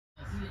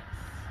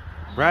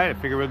Right, I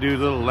figure we'll do a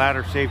little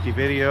ladder safety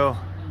video.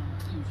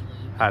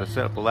 How to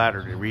set up a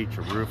ladder to reach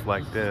a roof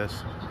like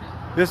this.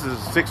 This is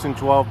a 6 and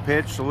 12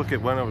 pitch, so look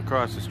at one over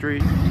across the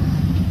street.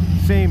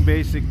 Same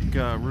basic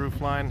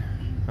roof line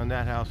on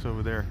that house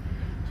over there.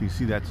 So you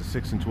see that's a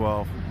 6 and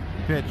 12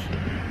 pitch.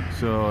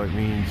 So it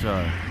means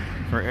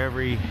for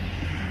every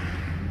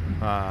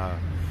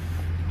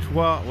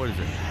 12, what is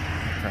it?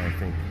 I'm trying to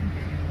think.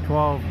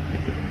 12,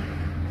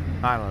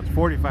 I don't know, it's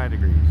 45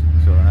 degrees.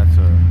 So that's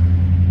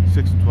a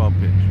 6 and 12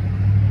 pitch.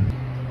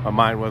 My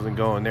mind wasn't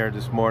going there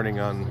this morning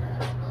on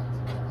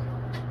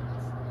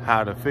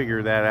how to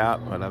figure that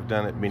out, but I've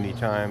done it many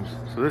times.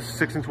 So this is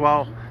 6 and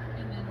 12.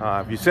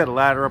 If you set a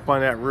ladder up on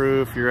that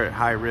roof, you're at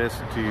high risk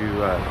to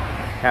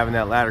having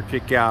that ladder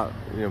kick out.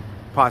 You know,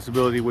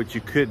 possibility what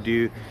you could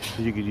do is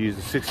you could use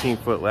a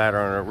 16-foot ladder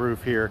on a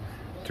roof here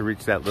to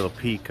reach that little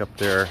peak up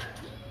there,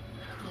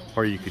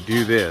 or you could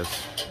do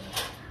this.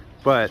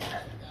 But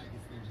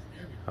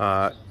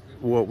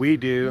what we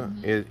do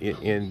is,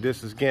 and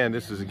this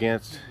is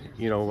against,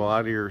 you know, a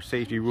lot of your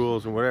safety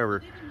rules and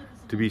whatever.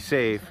 To be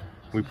safe,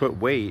 we put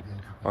weight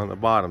on the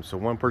bottom, so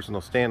one person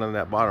will stand on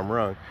that bottom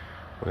rung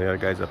when the other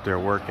guy's up there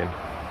working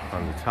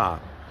on the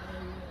top.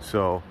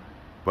 So,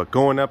 but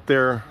going up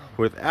there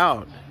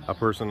without a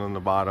person on the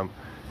bottom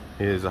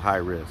is a high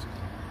risk.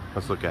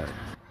 Let's look at it.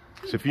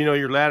 So if you know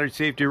your ladder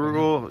safety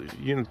rule,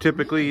 you know,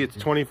 typically it's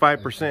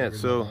 25%.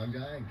 So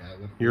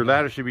your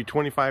ladder should be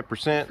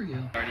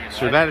 25%.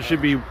 So your ladder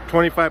should be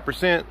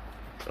 25%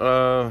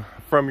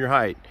 from your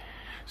height.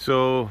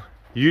 So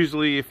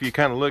usually if you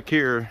kind of look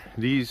here,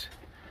 these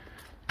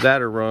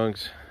ladder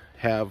rungs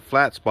have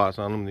flat spots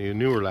on them. The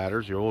newer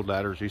ladders, your old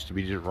ladders used to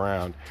be just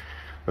round.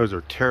 Those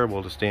are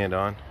terrible to stand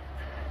on.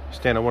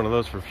 Stand on one of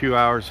those for a few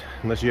hours,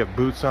 unless you have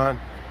boots on,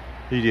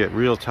 you get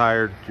real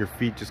tired, your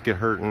feet just get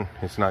hurting.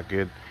 It's not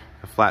good.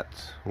 The flat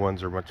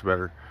ones are much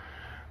better.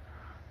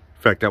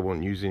 In fact, I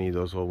won't use any of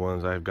those old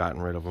ones. I've gotten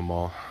rid of them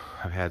all.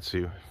 I've had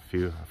a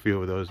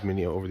few of those,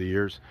 many over the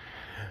years.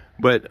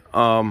 But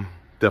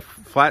the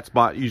flat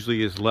spot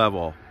usually is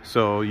level,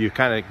 so you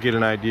kind of get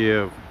an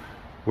idea of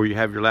where you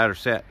have your ladder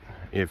set.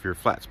 If your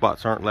flat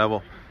spots aren't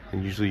level,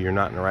 then usually you're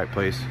not in the right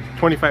place.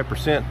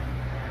 25%.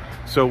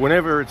 So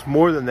whenever it's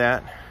more than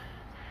that,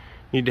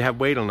 you need to have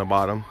weight on the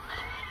bottom.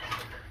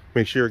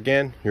 Make sure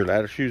again your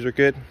ladder shoes are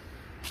good.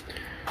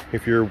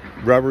 If your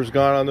rubber's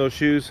gone on those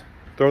shoes,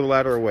 throw the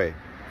ladder away.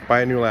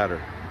 Buy a new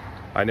ladder.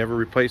 I never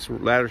replace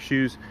ladder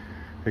shoes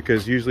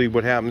because usually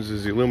what happens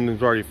is the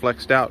aluminum's already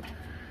flexed out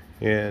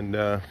and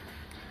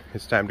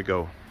it's time to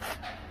go.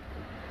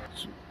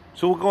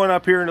 So we're going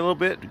up here in a little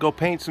bit to go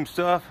paint some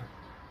stuff.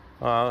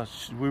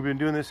 We've been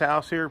doing this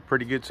house here,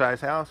 pretty good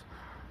size house.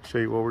 Show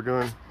you what we're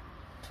doing.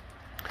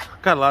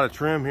 Got a lot of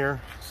trim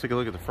here. Let's take a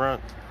look at the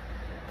front.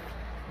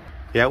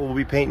 Yeah, we'll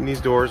be painting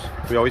these doors.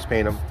 We always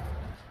paint them.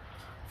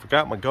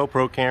 Forgot my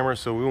GoPro camera,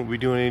 so we won't be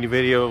doing any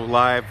video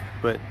live,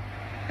 but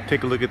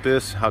take a look at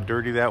this, how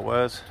dirty that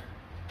was.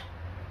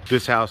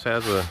 This house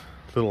has a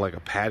little, like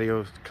a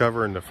patio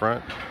cover in the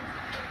front.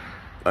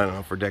 I don't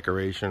know, for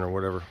decoration or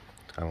whatever.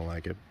 I don't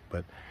like it,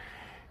 but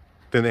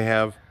then they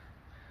have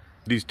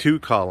these two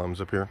columns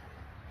up here.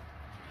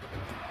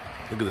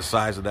 Look at the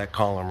size of that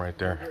column right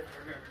there.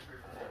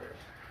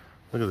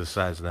 Look at the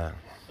size of that.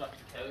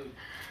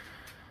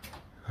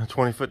 A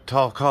 20-foot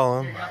tall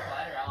column.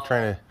 I'm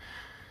trying to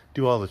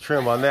do all the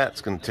trim on that.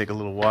 It's going to take a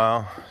little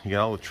while. You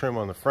got all the trim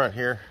on the front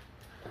here,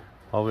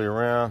 all the way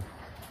around.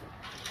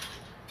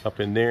 Up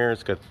in there,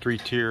 it's got a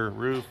 3-tier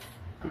roof.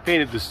 We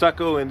painted the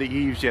stucco and the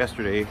eaves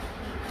yesterday.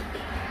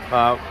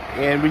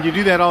 And when you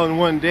do that all in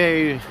one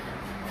day,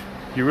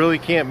 you really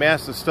can't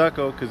mask the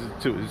stucco because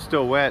it's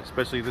still wet,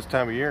 especially this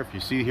time of year. If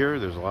you see here,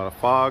 there's a lot of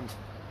fog.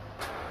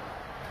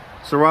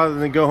 So rather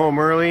than go home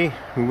early,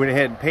 we went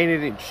ahead and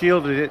painted it and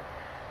shielded it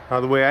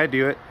the way I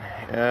do it.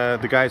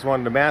 The guys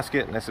wanted to mask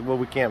it, and I said, well,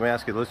 we can't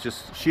mask it, let's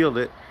just shield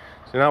it.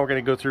 So now we're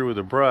going to go through with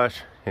a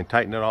brush and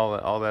tighten it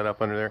all that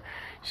up under there.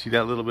 You see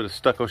that little bit of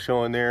stucco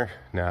showing there?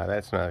 Nah,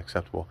 that's not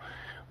acceptable.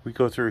 We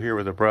go through here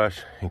with a brush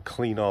and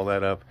clean all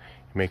that up,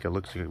 make it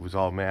look like it was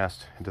all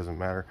masked. It doesn't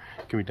matter,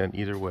 it can be done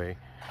either way.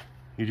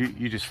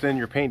 You just thin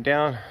your paint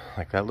down,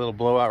 like that little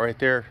blowout right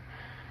there.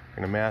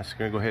 We're going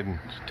to go ahead and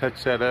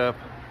touch that up.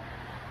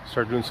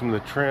 Start doing some of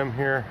the trim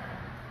here.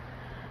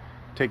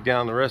 Take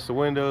down the rest of the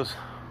windows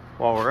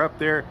while we're up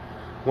there.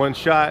 One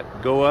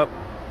shot, go up,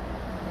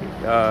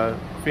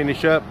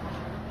 finish up,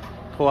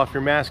 pull off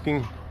your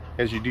masking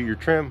as you do your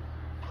trim,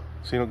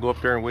 so you don't go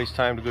up there and waste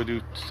time to go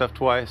do stuff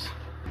twice.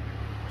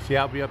 See,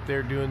 I'll be up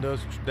there doing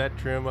that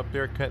trim up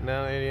there, cutting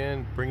that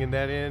in, bringing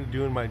that in,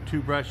 doing my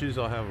 2 brushes.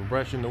 I'll have a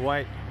brush in the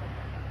white,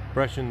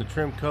 brush in the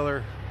trim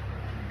color,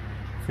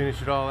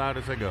 finish it all out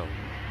as I go.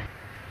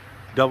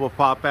 Double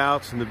pop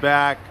outs in the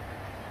back.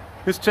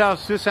 This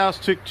house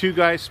took 2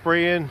 guys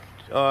spraying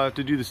to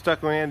do the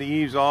stucco and the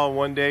eaves all in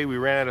one day. We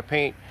ran out of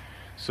paint,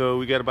 so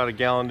we got about a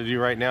gallon to do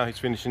right now. He's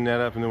finishing that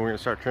up, and then we're going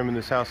to start trimming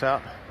this house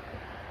out.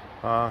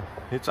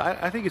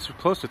 I think it's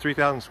close to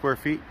 3,000 square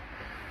feet.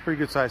 Pretty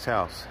good sized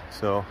house.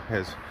 So it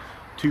has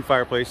 2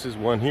 fireplaces,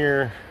 one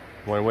here,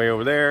 one way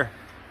over there.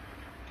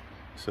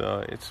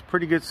 So it's a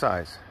pretty good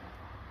size.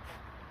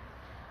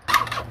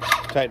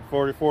 Titan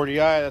 4040i,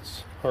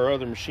 that's our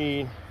other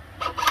machine.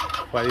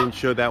 Well, I didn't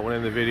show that one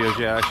in the videos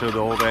yet. I showed the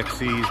old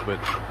XCs, but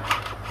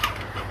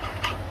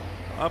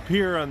up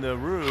here on the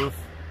roof,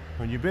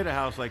 when you bid a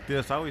house like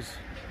this, I always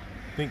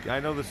think, I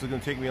know this is going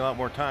to take me a lot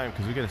more time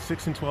because we got a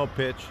 6 and 12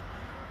 pitch.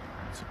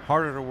 It's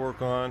harder to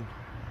work on.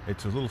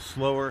 It's a little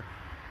slower.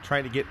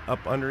 Trying to get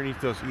up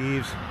underneath those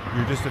eaves,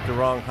 you're just at the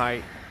wrong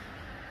height.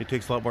 It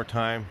takes a lot more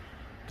time.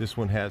 This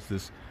one has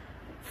this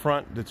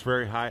front that's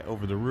very high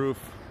over the roof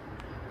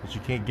that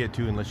you can't get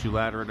to unless you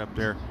ladder it up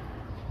there,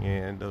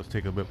 and those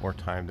take a bit more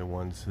time than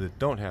ones that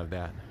don't have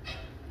that.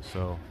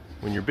 So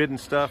when you're bidding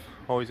stuff,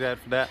 always add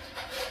for that.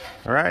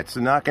 All right, so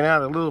knocking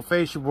out a little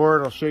fascia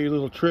board, I'll show you a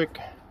little trick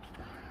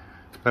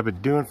I've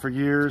been doing for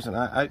years. And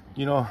I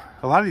you know,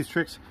 a lot of these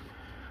tricks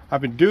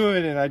I've been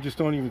doing and I just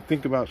don't even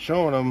think about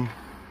showing them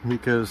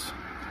because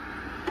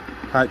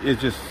I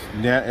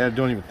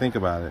don't even think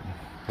about it.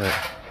 But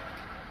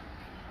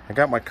I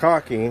got my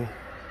caulking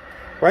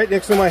right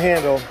next to my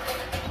handle.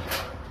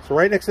 So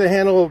right next to the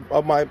handle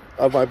of my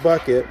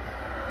bucket,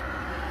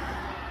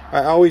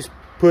 I always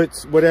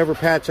put whatever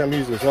patch I'm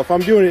using. So if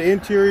I'm doing an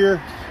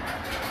interior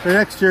or an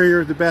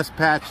exterior, the best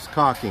patch is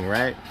caulking,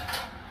 right?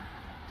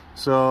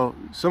 So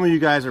some of you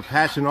guys are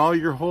patching all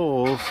your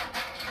holes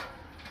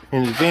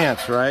in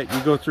advance, right?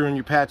 You go through and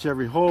you patch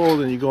every hole,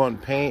 then you go out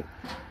and paint.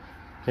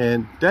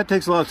 And that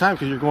takes a lot of time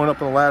because you're going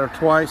up on the ladder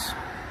twice.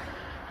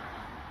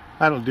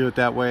 I don't do it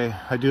that way.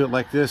 I do it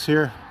like this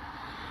here.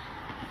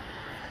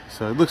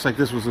 So it looks like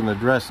this was an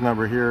address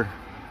number here.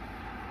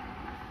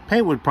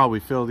 Paint would probably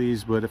fill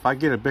these, but if I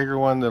get a bigger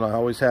one, then I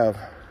always have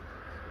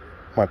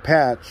my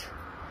patch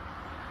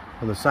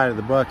on the side of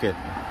the bucket.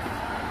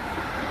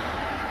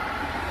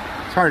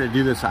 It's hard to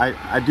do this.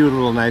 I do it a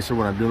little nicer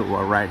when I'm doing it with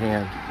my right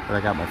hand, but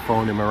I got my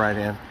phone in my right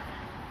hand.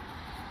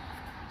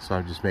 So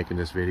I'm just making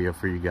this video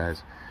for you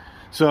guys.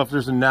 So if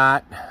there's a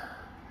knot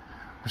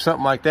or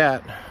something like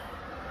that,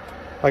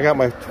 I got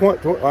my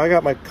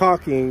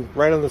caulking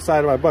right on the side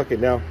of my bucket.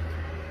 Now,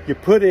 you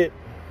put it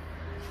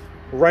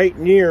right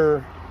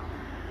near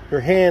your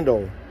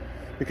handle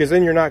because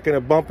then you're not going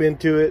to bump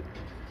into it.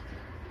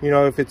 You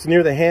know, if it's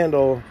near the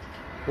handle,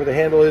 where the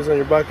handle is on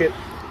your bucket,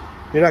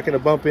 you're not going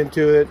to bump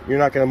into it. You're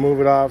not going to move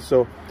it off.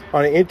 So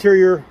on an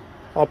interior,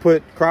 I'll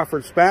put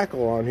Crawford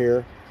spackle on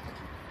here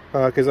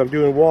because I'm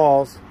doing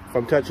walls. If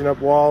I'm touching up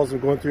walls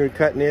and going through and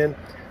cutting in.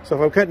 So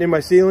if I'm cutting in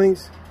my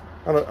ceilings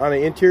on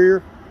an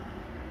interior,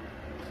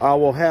 I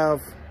will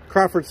have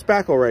Crawford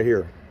spackle right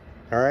here.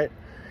 All right.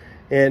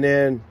 And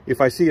then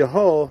if I see a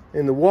hole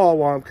in the wall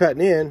while I'm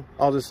cutting in,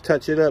 I'll just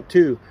touch it up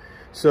too.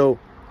 So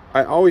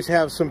I always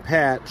have some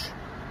patch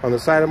on the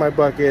side of my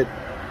bucket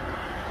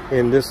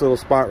in this little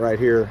spot right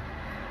here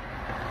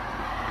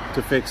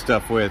to fix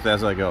stuff with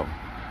as I go.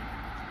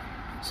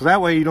 So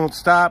that way you don't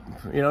stop.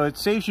 You know, it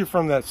saves you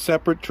from that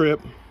separate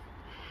trip,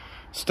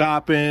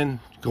 stopping,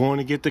 going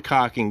to get the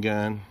caulking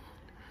gun.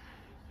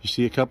 You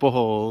see a couple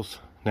holes.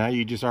 Now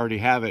you just already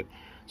have it.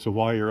 So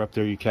while you're up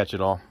there, you catch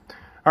it all.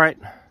 All right.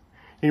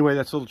 Anyway,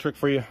 that's a little trick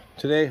for you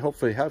today.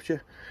 Hopefully it helps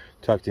you.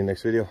 Talk to you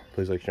next video.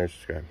 Please like, share, and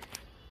subscribe.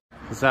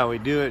 That's how we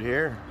do it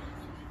here.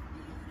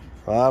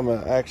 Well,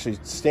 I'm actually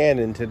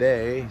standing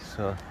today,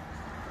 so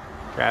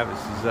Travis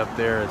is up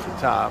there at the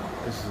top.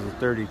 This is a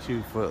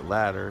 32-foot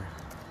ladder,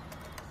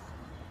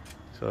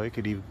 so it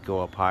could even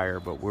go up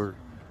higher, but we're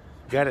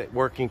got it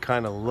working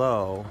kind of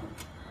low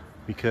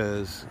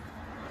because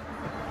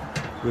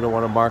we don't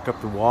want to mark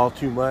up the wall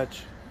too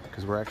much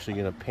because we're actually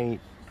going to paint.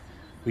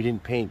 We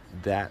didn't paint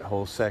that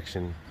whole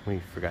section.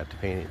 We forgot to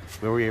paint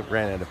it. We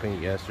ran out of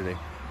paint yesterday.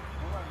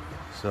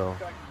 So,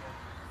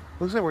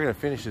 looks like we're going to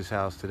finish this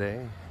house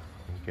today.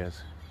 You guys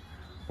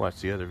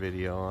watch the other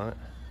video on it.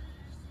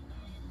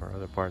 Or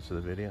other parts of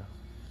the video.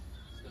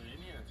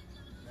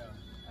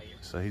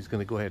 So he's going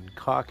to go ahead and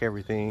caulk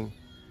everything.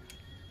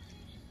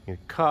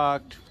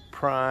 Caulked,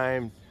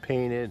 primed,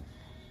 painted.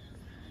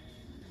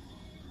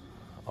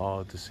 All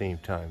at the same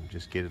time.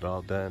 Just get it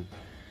all done.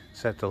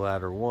 Set the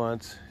ladder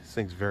once. This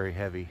thing's very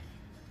heavy.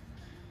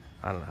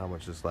 I don't know how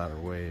much this ladder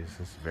weighs.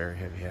 It's a very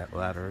heavy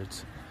ladder.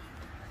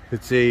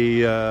 It's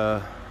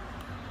a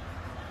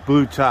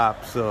blue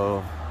top,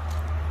 so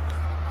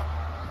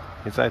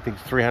it's, I think,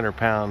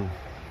 300-pound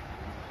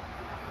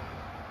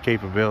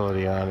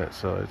capability on it,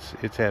 so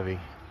it's heavy.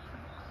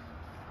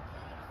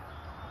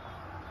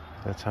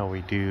 That's how we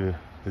do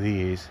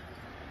these.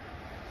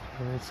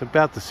 And it's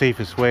about the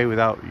safest way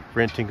without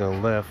renting a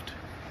lift.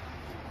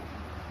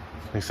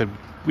 Like I said,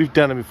 we've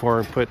done it before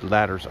and put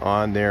ladders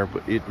on there,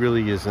 but it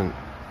really isn't,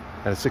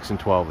 at a 6 and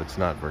 12, it's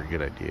not a very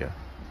good idea.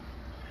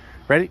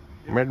 Ready?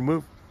 I'm ready to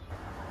move.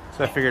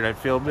 So I figured I'd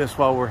film this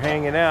while we're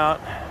hanging out.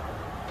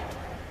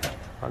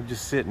 I'm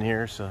just sitting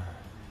here, so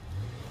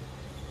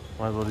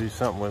might as well do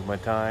something with my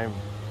time.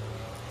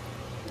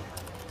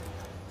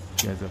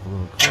 You guys up a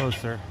little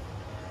closer.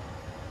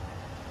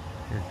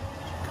 You're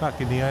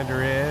caulking the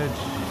under edge,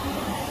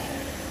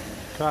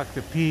 caulk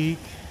the peak,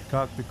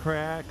 caulk the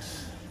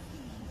cracks.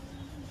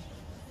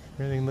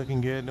 Everything looking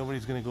good.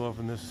 Nobody's gonna go up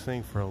in this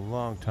thing for a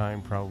long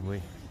time,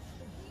 probably.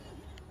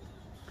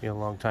 Be a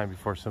long time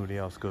before somebody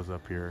else goes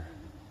up here.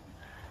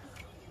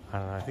 I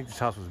don't know, I think this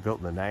house was built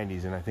in the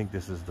 90s, and I think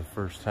this is the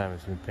first time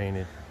it's been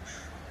painted.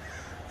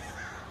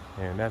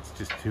 And that's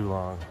just too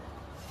long.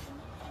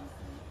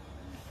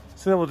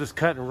 So then we'll just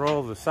cut and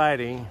roll the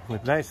siding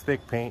with nice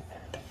thick paint.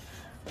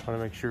 Want to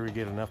make sure we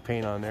get enough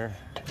paint on there.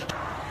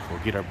 We'll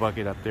get our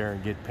bucket up there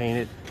and get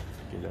painted.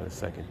 Give that a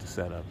second to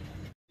set up.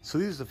 So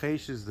these are the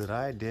fascias that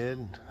I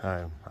did.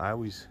 I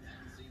always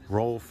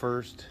roll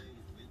first,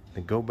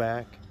 then go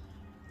back,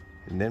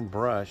 and then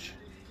brush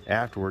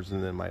afterwards.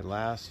 And then my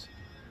last,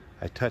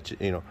 I touch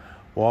it, you know,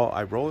 well,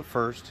 I roll it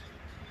first,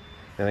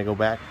 then I go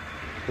back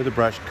with the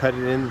brush, cut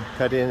it in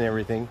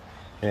everything,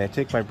 and I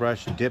take my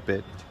brush and dip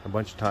it a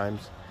bunch of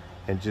times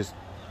and just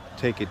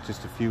take it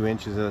just a few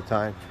inches at a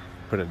time,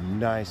 put a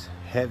nice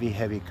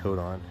heavy coat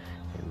on,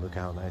 and look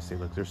how nice they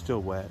look. They're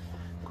still wet,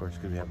 of course,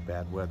 because we have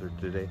bad weather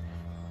today.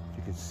 If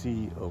you can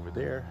see over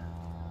there,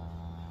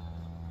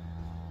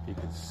 you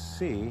can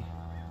see,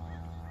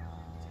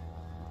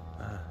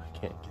 I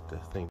can't get the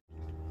thing.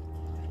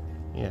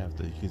 Yeah,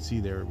 you can see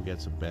there we got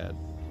some bad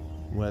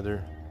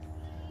weather,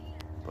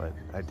 but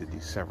I did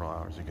these several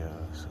hours ago,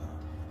 so,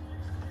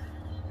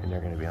 and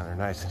they're going to be on there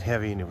nice and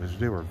heavy, and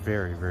they were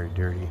very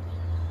dirty.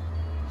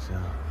 So,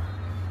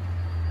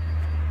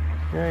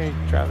 hey,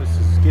 Travis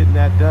is getting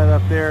that done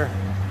up there.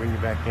 Bring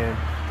it back in.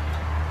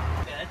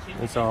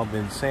 It's all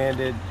been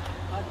sanded.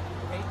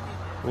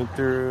 Went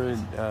through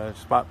and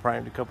spot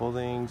primed a couple of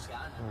things.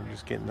 I'm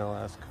just getting the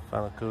last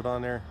final coat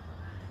on there.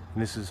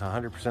 And this is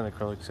 100%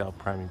 acrylic self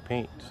priming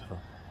paint, so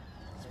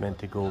it's meant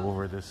to go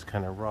over this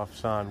kind of rough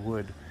sawn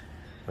wood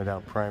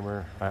without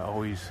primer. I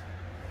always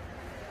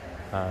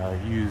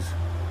use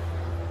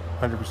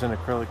 100%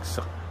 acrylic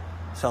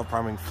self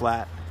priming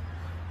flat.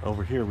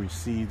 Over here we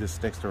see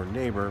this next door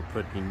neighbor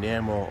put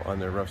enamel on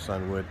their rough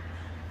sawn wood.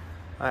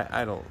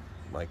 I don't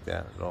like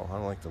that at all. I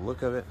don't like the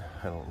look of it.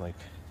 I don't like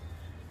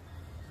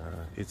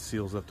it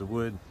seals up the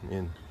wood,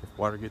 and if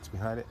water gets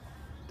behind it,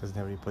 it doesn't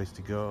have any place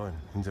to go and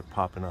ends up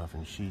popping off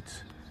in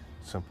sheets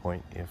at some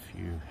point if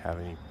you have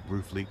any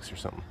roof leaks or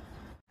something.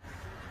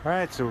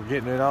 Alright, so we're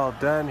getting it all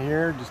done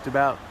here, just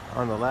about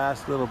on the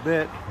last little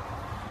bit.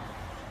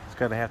 Just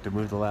gotta have to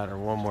move the ladder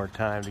one more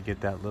time to get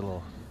that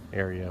little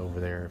area over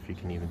there, if you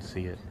can even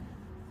see it.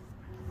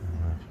 I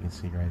don't know if you can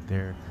see right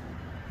there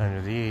under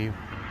the eave.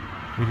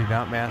 We did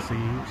not mask the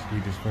eaves.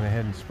 We just went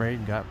ahead and sprayed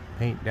and got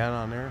paint down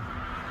on there.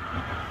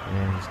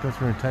 And just go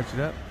through and touch it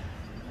up.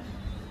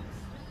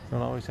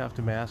 Don't always have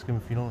to mask them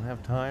if you don't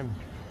have time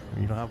or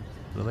you don't have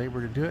the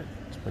labor to do it.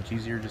 It's much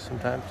easier just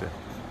sometimes to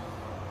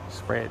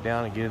spray it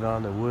down and get it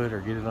on the wood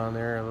or get it on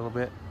there a little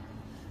bit.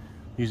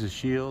 Use a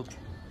shield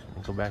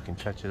and go back and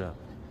touch it up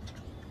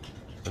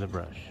with a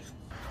brush.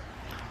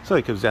 So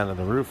it comes down to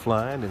the roof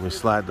line and we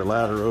slide the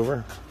ladder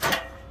over.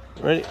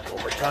 Ready?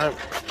 One more time.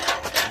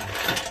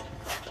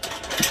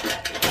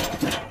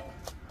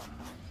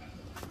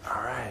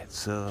 Alright,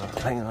 so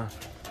hang on.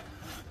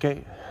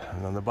 Okay,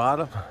 and on the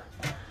bottom,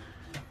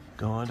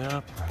 going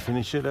up,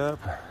 finish it up.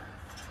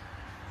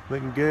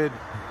 Looking good.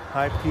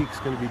 High peak's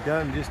going to be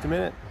done in just a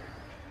minute.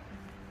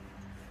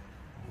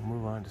 We'll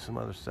move on to some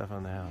other stuff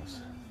on the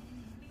house.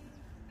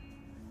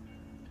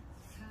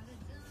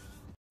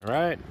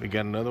 Alright, we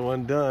got another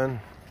one done.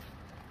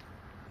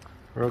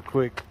 Real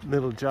quick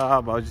little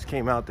job. I just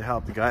came out to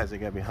help the guys that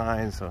got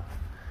behind, so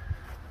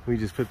we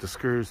just put the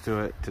screws to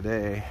it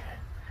today.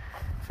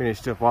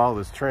 Finished up all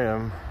this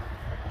trim,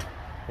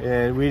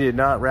 and we did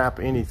not wrap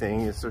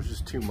anything. There's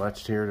just too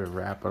much here to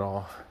wrap it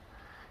all.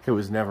 It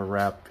was never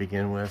wrapped to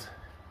begin with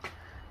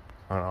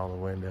on all the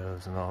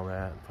windows and all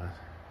that, but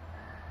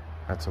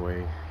that's the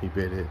way he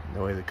bid it,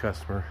 the way the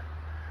customer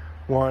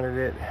wanted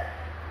it.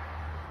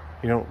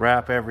 You don't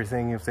wrap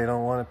everything if they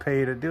don't want to pay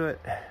you to do it.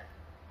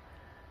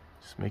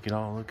 Just make it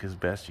all look as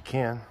best you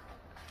can.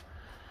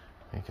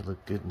 Make it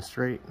look good and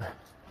straight,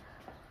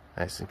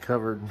 nice and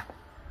covered.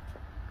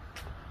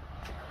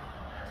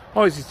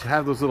 Always used to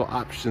have those little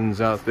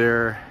options out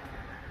there.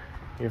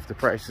 If the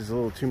price is a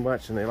little too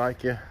much and they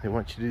like you, they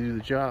want you to do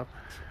the job,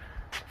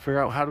 figure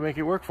out how to make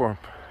it work for them,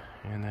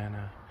 and then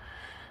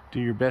do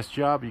your best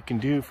job you can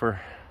do for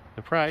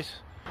the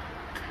price.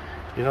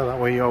 You know, that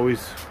way you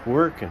always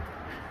work and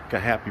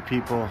got happy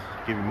people,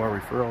 give you more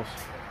referrals.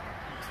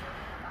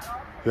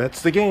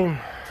 That's the game.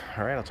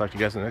 All right, I'll talk to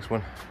you guys in the next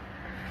one.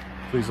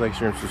 Please like,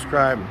 share, and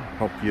subscribe.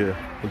 Hope you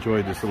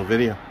enjoyed this little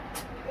video.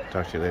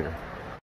 Talk to you later.